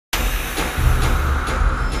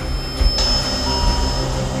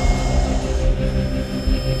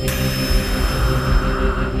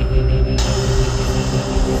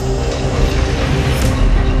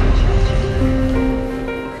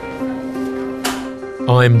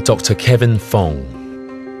I'm Dr. Kevin Fong,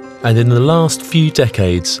 and in the last few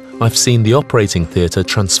decades, I've seen the operating theatre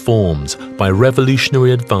transformed by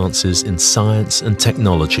revolutionary advances in science and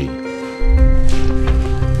technology.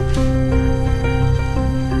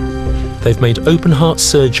 They've made open-heart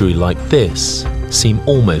surgery like this seem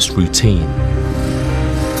almost routine.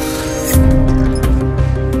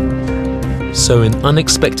 So in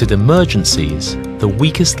unexpected emergencies, the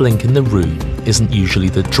weakest link in the room isn't usually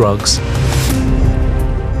the drugs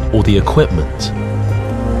or the equipment.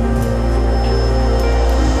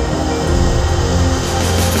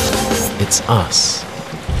 It's us,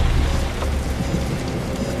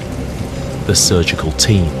 the surgical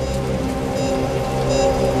team.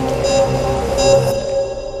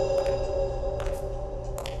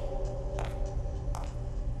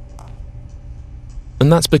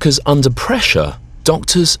 And that's because under pressure,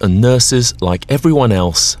 doctors and nurses, like everyone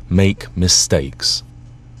else, make mistakes.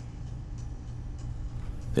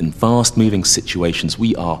 In fast-moving situations,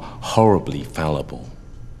 we are horribly fallible.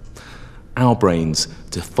 Our brains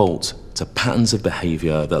default to patterns of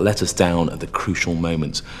behavior that let us down at the crucial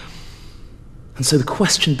moment. And so the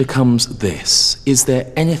question becomes this: is there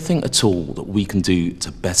anything at all that we can do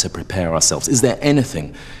to better prepare ourselves? Is there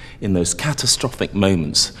anything in those catastrophic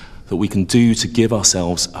moments that we can do to give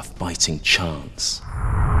ourselves a fighting chance?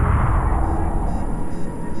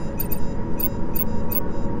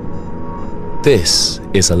 This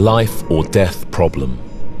is a life or death problem.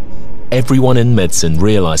 Everyone in medicine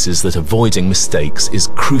realizes that avoiding mistakes is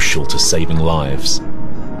crucial to saving lives.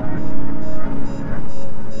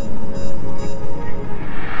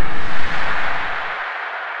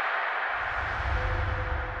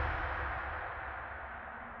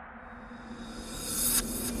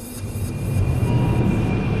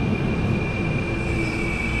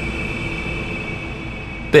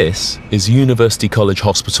 This is University College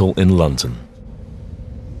Hospital in London.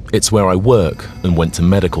 It's where I work and went to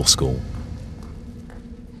medical school.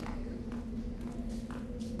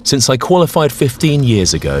 Since I qualified 15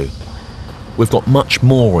 years ago, we've got much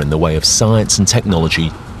more in the way of science and technology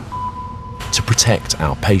to protect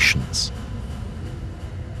our patients.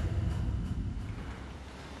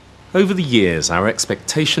 Over the years, our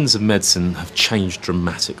expectations of medicine have changed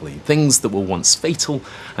dramatically. Things that were once fatal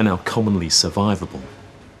are now commonly survivable.